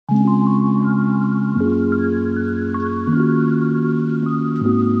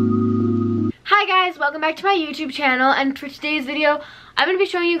welcome back to my YouTube channel, and for today's video I'm going to be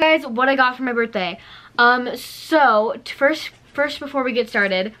showing you guys what I got for my birthday. First before we get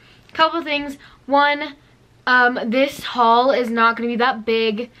started, a couple of things. One, this haul is not going to be that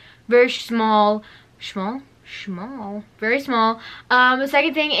big, very small, very small. The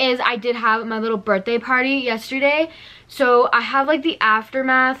second thing is I did have my little birthday party yesterday, so I have like the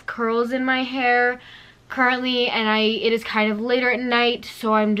aftermath curls in my hair currently, and it is kind of later at night,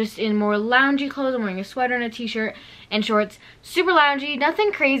 so I'm just in more loungy clothes. I'm wearing a sweater and a t-shirt and shorts. Super loungy,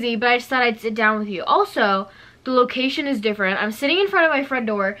 nothing crazy, but I just thought I'd sit down with you. Also, the location is different. I'm sitting in front of my front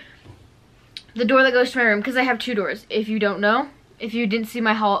door, the door that goes to my room, because I have two doors. If you don't know, if you didn't see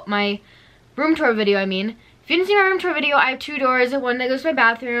my room tour video, if you didn't see my room tour video, I have two doors, one that goes to my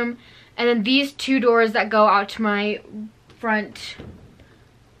bathroom, and then these two doors that go out to my front,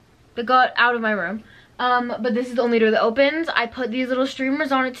 that go out of my room. But this is the only door that opens. I put these little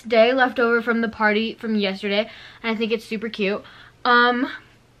streamers on it today, left over from the party from yesterday, and I think it's super cute. But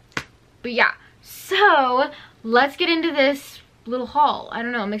yeah, so let's get into this little haul. I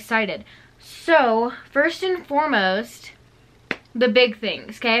don't know, I'm excited. So, first and foremost, the big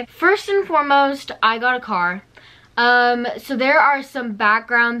things, okay? First and foremost, I got a car. So there are some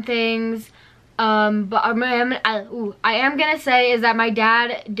background things. But I am gonna say is that my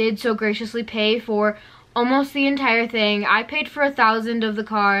dad did so graciously pay for almost the entire thing. I paid for 1,000 of the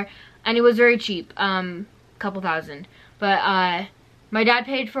car, and it was very cheap, couple thousand. But my dad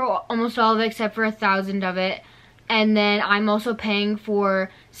paid for almost all of it except for 1,000 of it, and then I'm also paying for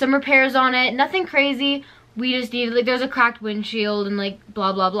some repairs on it. Nothing crazy. We just needed, like, there's a cracked windshield and like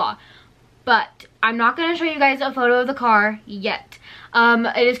blah blah blah. But I'm not gonna show you guys a photo of the car yet.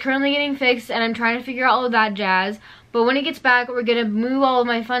 It is currently getting fixed, and I'm trying to figure out all of that jazz. But when it gets back, we're gonna move all of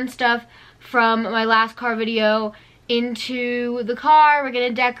my fun stuff from my last car video into the car. We're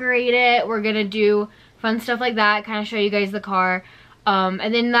gonna decorate it. We're gonna do fun stuff like that, kind of show you guys the car. And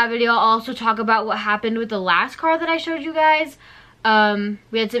then in that video, I'll also talk about what happened with the last car that I showed you guys.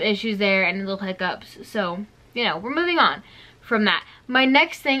 We had some issues there and little hiccups. So, you know, we're moving on from that. My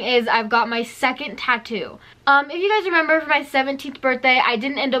next thing is I've got my second tattoo. If you guys remember, for my 17th birthday, I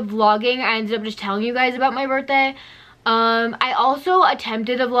didn't end up vlogging. I ended up just telling you guys about my birthday. I also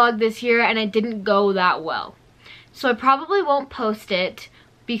attempted a vlog this year, and it didn't go that well. So I probably won't post it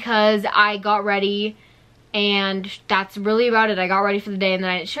because I got ready, and that's really about it. I got ready for the day, and then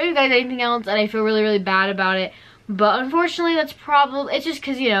I didn't show you guys anything else, and I feel really, really bad about it. But unfortunately, it's just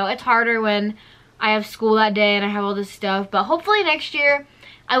because, you know, it's harder when I have school that day and I have all this stuff. But hopefully next year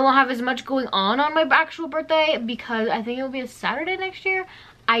I won't have as much going on my actual birthday, because I think it will be a Saturday next year.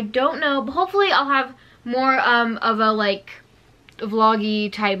 I don't know, but hopefully I'll have more of a like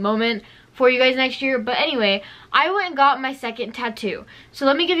vloggy type moment for you guys next year. But anyway, I went and got my second tattoo. So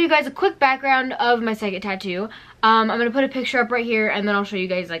let me give you guys a quick background of my second tattoo. I'm gonna put a picture up right here, and then I'll show you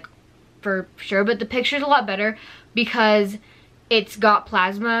guys like for sure. But the picture's a lot better because it's got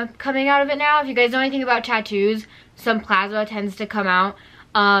plasma coming out of it now. If you guys know anything about tattoos, some plasma tends to come out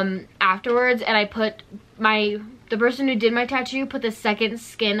afterwards, and I put the person who did my tattoo put the second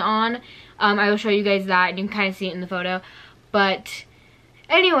skin on. I will show you guys that, and you can kind of see it in the photo. But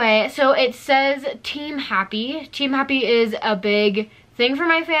anyway, so it says Team Happy. Team Happy is a big thing for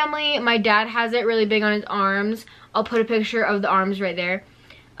my family. My dad has it really big on his arms. I'll put a picture of the arms right there.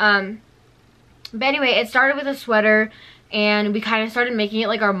 But anyway, it started with a sweater, and we kind of started making it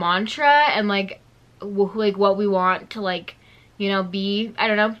like our mantra, and like what we want to, like, you know, be. I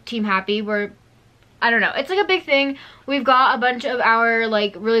don't know, Team Happy. I don't know, it's like a big thing. We've got a bunch of our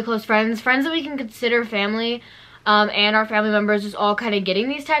like really close friends that we can consider family, and our family members just all kind of getting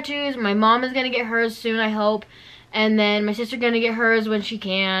these tattoos. My mom is gonna get hers soon, I hope, and then my sister's gonna get hers when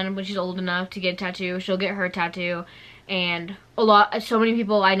she's old enough to get a tattoo. She'll get her tattoo, and so many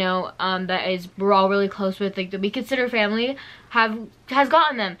people I know we're all really close with, like, that we consider family, has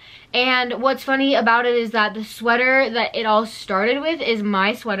gotten them. And what's funny about it is that the sweater that it all started with is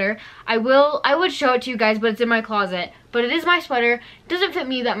my sweater. I would show it to you guys, but it's in my closet. But it is my sweater. It doesn't fit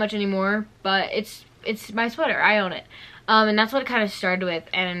me that much anymore, but it's my sweater. I own it. And that's what it kind of started with,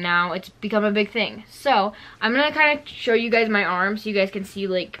 and now it's become a big thing. So I'm gonna kind of show you guys my arm so you guys can see,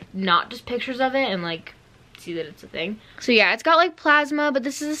 like, not just pictures of it and like see that it's a thing. So yeah, it's got like plasma, but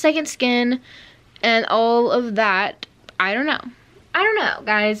this is the second skin and all of that. I don't know,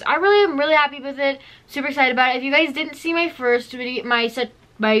 guys. I really am really happy with it. Super excited about it. If you guys didn't see my first video, my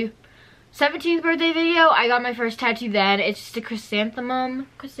 17th birthday video, I got my first tattoo then. It's just a chrysanthemum.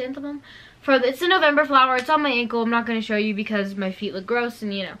 It's a November flower. It's on my ankle. I'm not going to show you because my feet look gross,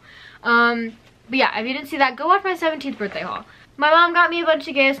 and you know. But yeah, if you didn't see that, go watch my 17th birthday haul. my mom got me a bunch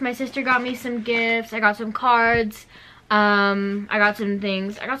of gifts. My sister got me some gifts. I got some cards. I got some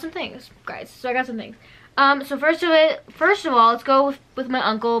things. Guys. So I got some things. So first of all, let's go with my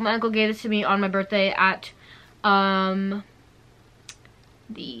uncle. My uncle gave this to me on my birthday at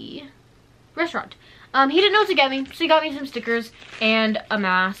the restaurant. He didn't know what to get me, so he got me some stickers and a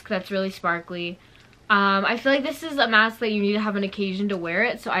mask that's really sparkly. I feel like this is a mask that you need to have an occasion to wear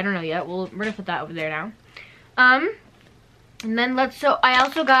it, so I don't know yet. We're gonna put that over there now. And then I went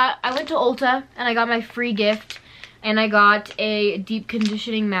to Ulta and I got my free gift, and I got a deep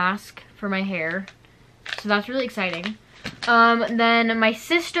conditioning mask for my hair. So that's really exciting. Then my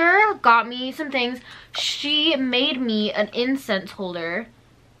sister got me some things. She made me an incense holder.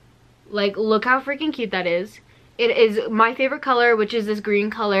 Like, look how freaking cute that is. It is my favorite color, which is this green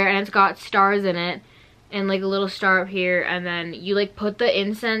color, and it's got stars in it. And like a little star up here, and then you like put the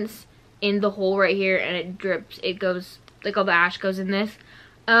incense in the hole right here, and it drips. It goes, like all the ash goes in this.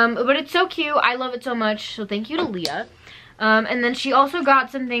 But it's so cute. I love it so much. So thank you to Leah. And then she also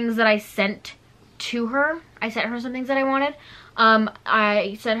got some things that I sent to her. I sent her some things that I wanted.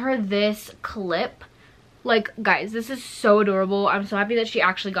 I sent her this clip. Like, guys, this is so adorable. I'm so happy that she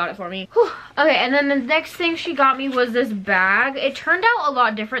actually got it for me. Whew. Okay, and then the next thing she got me was this bag. It turned out a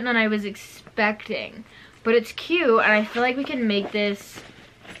lot different than I was expecting. But it's cute, and I feel like we can make this,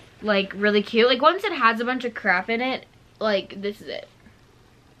 like, really cute. Like, once it has a bunch of crap in it, like, this is it.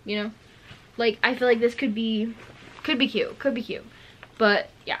 You know? Like, I feel like this could be cute. Could be cute.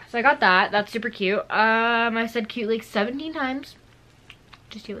 But, yeah, so I got that. That's super cute. I said cute, like, 17 times.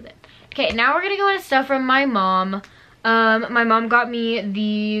 Just deal with it. Okay, now we're gonna go into stuff from my mom. My mom got me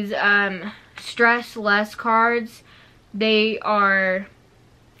these stress less cards. They're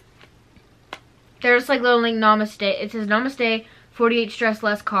just like little like namaste. It says namaste 48 stress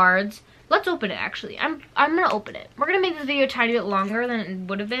less cards. Let's open it actually. I'm gonna open it. We're gonna make this video a tiny bit longer than it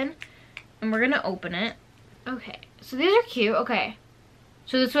would have been. And we're gonna open it. Okay, so these are cute. Okay.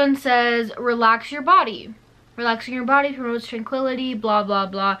 So this one says relax your body. Relaxing your body promotes tranquility, blah, blah,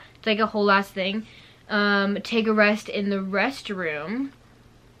 blah. It's like a whole last thing. Take a rest in the restroom.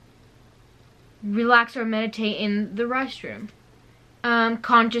 Relax or meditate in the restroom.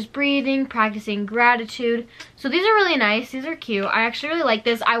 Conscious breathing, practicing gratitude. So these are really nice. These are cute. I actually really like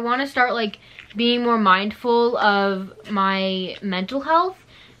this. I want to start like being more mindful of my mental health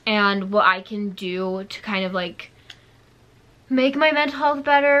and what I can do to kind of like make my mental health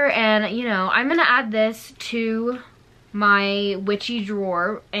better. And you know, I'm gonna add this to my witchy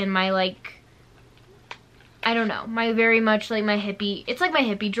drawer and my like, I don't know, my very much like my hippie, it's like my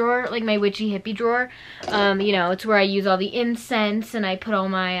hippie drawer, like my witchy hippie drawer. You know, it's where I use all the incense and I put all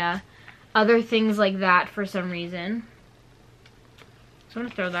my other things like that for some reason. So I'm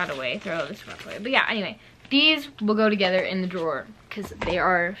gonna throw that away, throw this stuff away. But yeah, anyway, these will go together in the drawer because they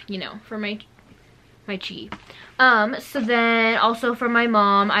are, you know, for my chi. So then also from my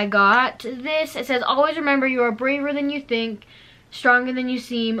mom, I got this. It says, always remember you are braver than you think, stronger than you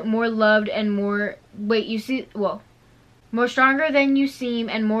seem, more loved and more, more stronger than you seem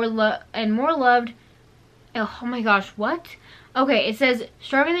and more loved. Oh my gosh, what? Okay, it says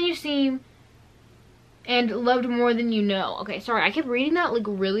stronger than you seem and loved more than you know. Okay, sorry, I kept reading that like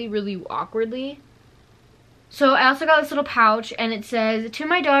really, really awkwardly. So I also got this little pouch and it says, to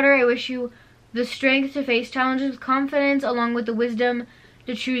my daughter, I wish you the strength to face challenges with confidence, along with the wisdom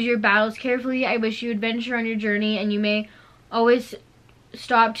to choose your battles carefully. I wish you adventure on your journey, and you may always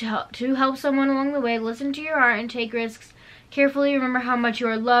stop to help someone along the way. Listen to your heart and take risks carefully. Remember how much you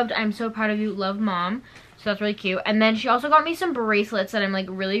are loved. I'm so proud of you. Love, Mom. So that's really cute. And then she also got me some bracelets that I'm like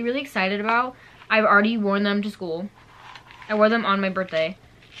really, really excited about. I've already worn them to school. I wore them on my birthday.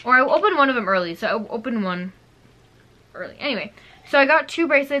 Or I opened one of them early, so I opened one early. Anyway. So I got two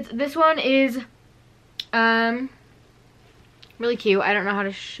bracelets. This one is really cute. I don't know how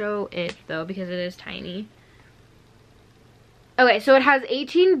to show it though because it is tiny. Okay, so it has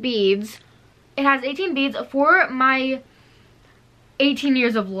 18 beads. It has 18 beads for my 18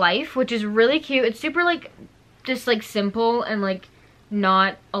 years of life, which is really cute. It's super like just like simple and like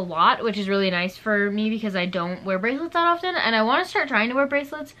not a lot, which is really nice for me because I don't wear bracelets that often, and I want to start trying to wear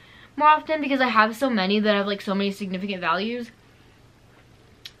bracelets more often because I have so many that have like so many significant values.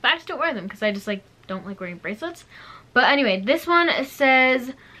 But I just don't wear them because I just like don't like wearing bracelets. But anyway, this one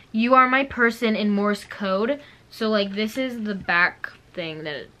says, you are my person in Morse code. So like this is the back thing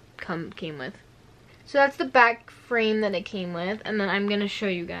that it came with. So that's the back frame that it came with. And then I'm going to show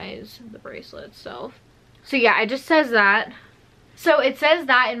you guys the bracelet itself. So yeah, it just says that. So it says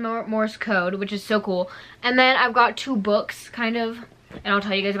that in Morse code, which is so cool. And then I've got two books kind of and I'll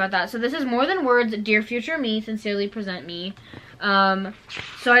tell you guys about that. So this is More Than Words, Dear Future Me, Sincerely Present Me.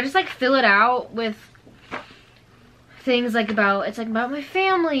 So I just like fill it out with things like it's like about my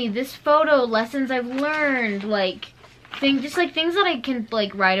family, this photo, lessons I've learned, like just like things that I can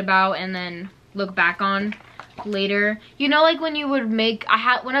like write about and then look back on later. You know, like when you would make,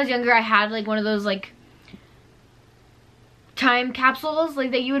 when I was younger, I had like one of those like time capsules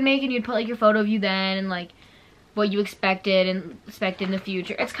like that you would make, and you'd put like your photo of you then and like what you expected in the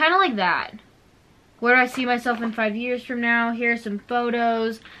future. It's kind of like that. Where do I see myself in 5 years from now? Here are some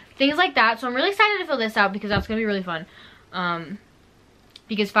photos, things like that. So I'm really excited to fill this out because that's gonna be really fun.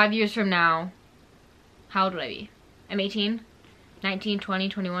 Because 5 years from now, how old would I be? I'm 18, 19, 20,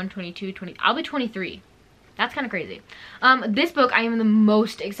 21, 22, 20. I'll be 23. That's kind of crazy. This book I am the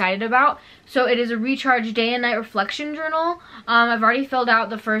most excited about. So it is a recharge day and night reflection journal. I've already filled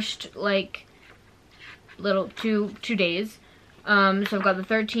out the first like little two days. So I've got the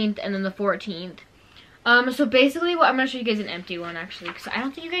 13th and then the 14th. So basically what I'm gonna show you guys an empty one actually, because I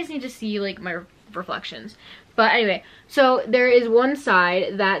don't think you guys need to see like my reflections. But anyway, so there is one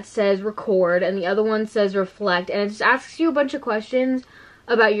side that says record and the other one says reflect, and it just asks you a bunch of questions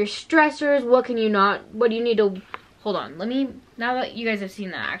about your stressors. What do you need to, hold on, now that you guys have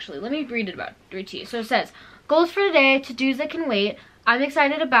seen that actually, let me read to you. So it says, goals for today, to-dos that can wait, I'm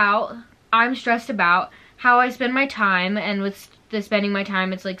excited about, I'm stressed about, how I spend my time, and with the spending my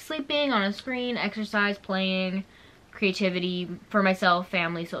time, it's like sleeping, on a screen, exercise, playing, creativity for myself,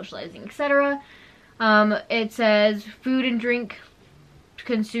 family, socializing, etc. It says food and drink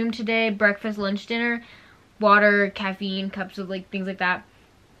consumed today, breakfast, lunch, dinner, water, caffeine, cups of like things like that.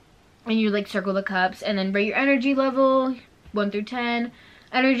 And you like circle the cups and then rate your energy level, 1 through 10.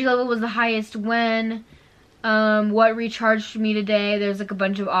 Energy level was the highest when. What recharged me today? There's like a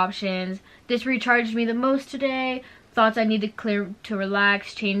bunch of options. This recharged me the most today. Thoughts I need to clear to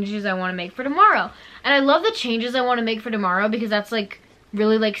relax. Changes I want to make for tomorrow. And I love the changes I want to make for tomorrow because that's like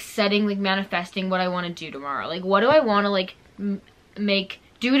really like setting, like manifesting what I want to do tomorrow. Like what do I want to like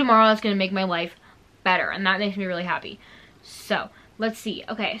do tomorrow that's going to make my life better, and that makes me really happy. So let's see.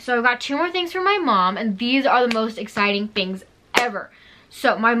 Okay, so I've got 2 more things from my mom, and these are the most exciting things ever.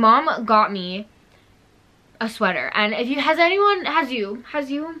 So my mom got me a sweater, and if you have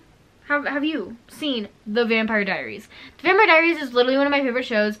you seen The Vampire Diaries? The Vampire Diaries is literally one of my favorite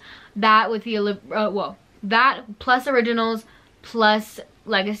shows. That with the that plus originals plus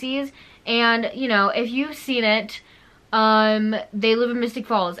legacies, and you know, if you've seen it, they live in Mystic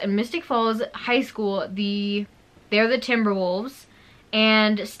Falls, and Mystic Falls High School, they're the Timberwolves,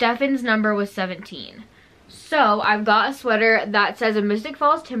 and Stefan's number was 17. So I've got a sweater that says a Mystic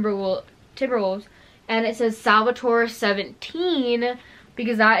Falls Timberwolves, and it says Salvatore 17,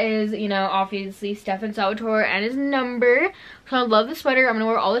 because that is, you know, obviously Stefan Salvatore and his number. So I love the sweater. I'm gonna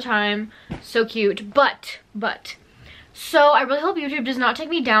wear it all the time. So cute. But so I really hope YouTube does not take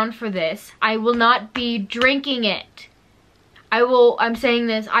me down for this. I will not be drinking it. I'm saying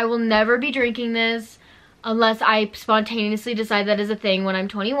this, I will never be drinking this unless I spontaneously decide that is a thing when I'm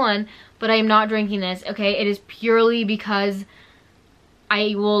 21, but I am not drinking this, okay? It is purely because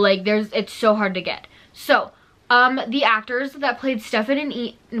I will, like, it's so hard to get. So, the actors that played Stefan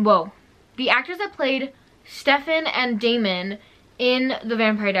and Damon in The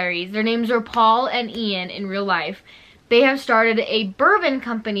Vampire Diaries, their names are Paul and Ian in real life. They have started a bourbon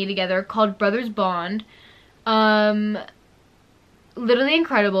company together called Brothers Bond. Literally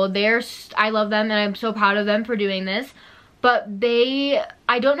incredible. I love them and I'm so proud of them for doing this. But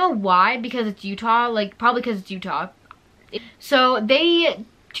I don't know why, because it's Utah, like probably because it's Utah. So they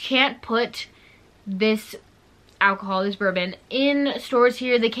can't put this alcohol, this bourbon, in stores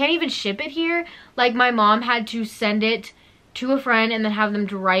here. They can't even ship it here. Like my mom had to send it to a friend and then have them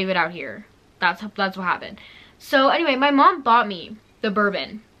drive it out here. That's what happened. So anyway, my mom bought me the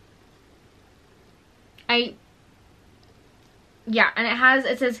bourbon. Yeah, and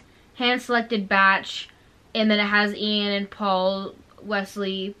it says hand selected batch, and then it has Ian and Paul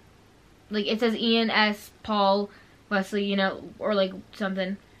Wesley, like it says Ian S. Paul Wesley, you know, or like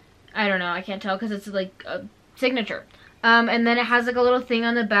something. I don't know, I can't tell because it's like a signature. And then it has like a little thing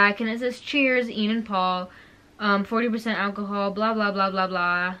on the back, and it says cheers, Ian and Paul, 40% alcohol, blah blah blah blah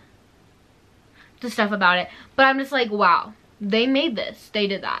blah. The stuff about it. But I'm just like, wow, they made this, they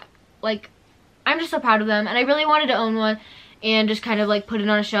did that. Like, I'm just so proud of them, and I really wanted to own one and just kind of like put it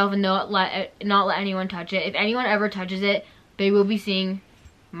on a shelf and not let anyone touch it. If anyone ever touches it, they will be seeing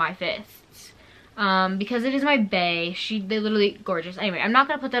my fists. Because it is my bae. They literally gorgeous. Anyway, I'm not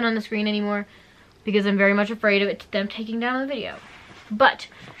gonna put that on the screen anymore because I'm very much afraid of them taking down the video. But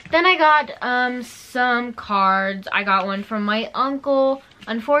then I got some cards. I got one from my uncle.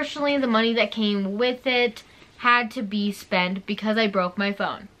 Unfortunately, the money that came with it had to be spent because I broke my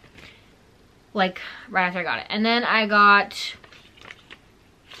phone. Like, right after I got it. And then I got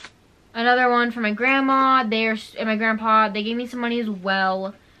another one from my grandma and my grandpa. They gave me some money as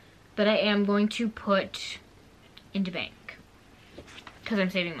well that I am going to put into bank. Because I'm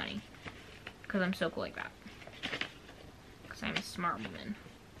saving money. Because I'm so cool like that. Because I'm a smart woman.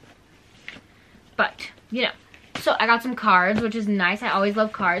 But, you know. So, I got some cards, which is nice. I always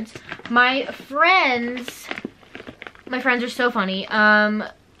love cards. My friends are so funny.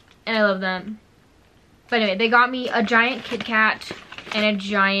 And I love them. But anyway, they got me a giant Kit Kat and a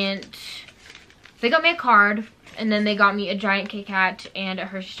giant... They got me a card, and then they got me a giant Kit Kat and a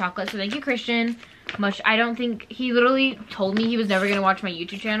Hershey's chocolate. So thank you, Christian. I don't think... He literally told me he was never going to watch my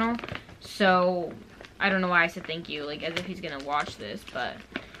YouTube channel. So, I don't know why I said thank you, like, as if he's going to watch this, but...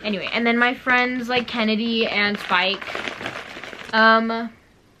 Anyway, and then my friends, like, Kennedy and Spike,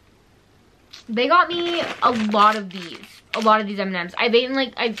 they got me a lot of these M&Ms. I've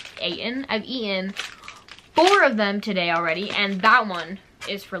eaten 4 of them today already, and that one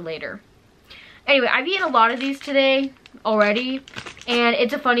is for later. Anyway, I've eaten a lot of these today already, and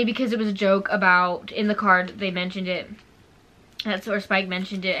it's funny because it was a joke about, in the card, they mentioned it. That's where Spike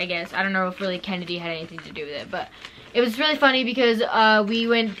mentioned it, I guess. I don't know if really Kennedy had anything to do with it, but it was really funny because we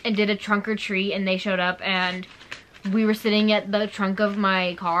went and did a trunk or treat, and they showed up, and we were sitting at the trunk of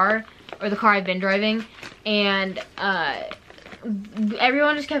my car, or the car I've been driving, and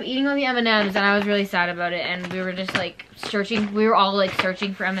everyone just kept eating all the M&Ms, and I was really sad about it, and we were just like searching, we were all like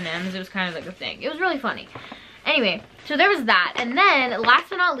searching for M&Ms. It was kind of like a thing. It was really funny. Anyway, so there was that, and then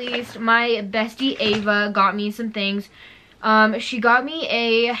last but not least, my bestie Ava got me some things. She got me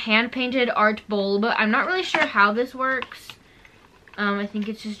a hand-painted art bulb. I'm not really sure how this works. I think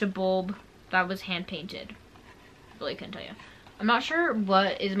it's just a bulb that was hand-painted. Really couldn't tell you. I'm not sure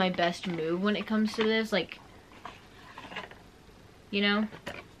what is my best move when it comes to this, like, you know?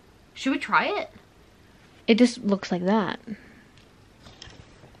 Should we try it? It just looks like that.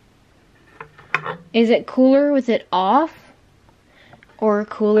 Is it cooler with it off or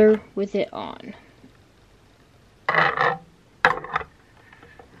cooler with it on?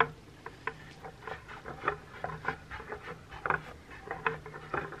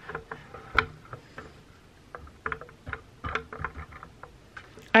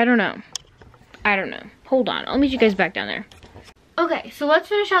 I don't know. Hold on. I'll meet you guys back down there. Okay, so let's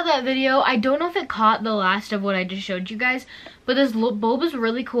finish out that video. I don't know if it caught the last of what I just showed you guys, but this bulb is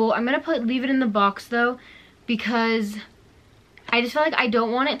really cool. I'm gonna leave it in the box though, because I just feel like I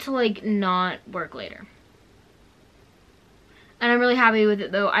don't want it to like not work later. And I'm really happy with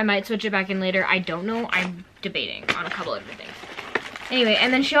it though. I might switch it back in later. I don't know. I'm debating on a couple of different things. Anyway,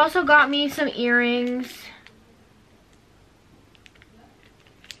 and then she also got me some earrings.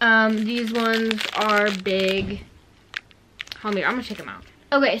 These ones are big. Hold on, I'm gonna check them out.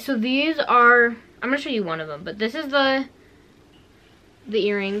 Okay, so these are, I'm gonna show you one of them, but this is the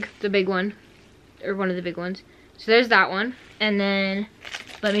earring, the big one, or one of the big ones. So there's that one, and then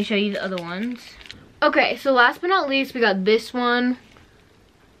let me show you the other ones. Okay, so last but not least, we got this one.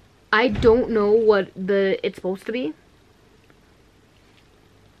 I don't know what it's supposed to be.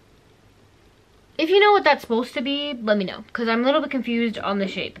 If you know what that's supposed to be, let me know, because I'm a little bit confused on the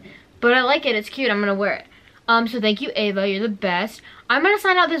shape. But I like it, it's cute, I'm gonna wear it. So thank you, Ava, you're the best. I'm gonna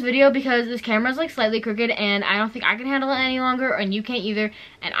sign out this video because this camera's like slightly crooked and I don't think I can handle it any longer, and you can't either,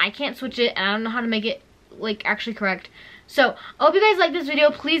 and I can't switch it, and I don't know how to make it like actually correct. So I hope you guys like this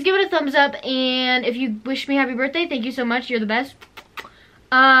video. Please give it a thumbs up, and if you wish me happy birthday, thank you so much, you're the best.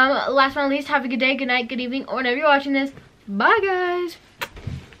 Last but not least, have a good day, good night, good evening, or whenever you're watching this. Bye guys.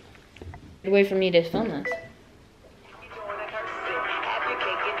 Good way for me to film this.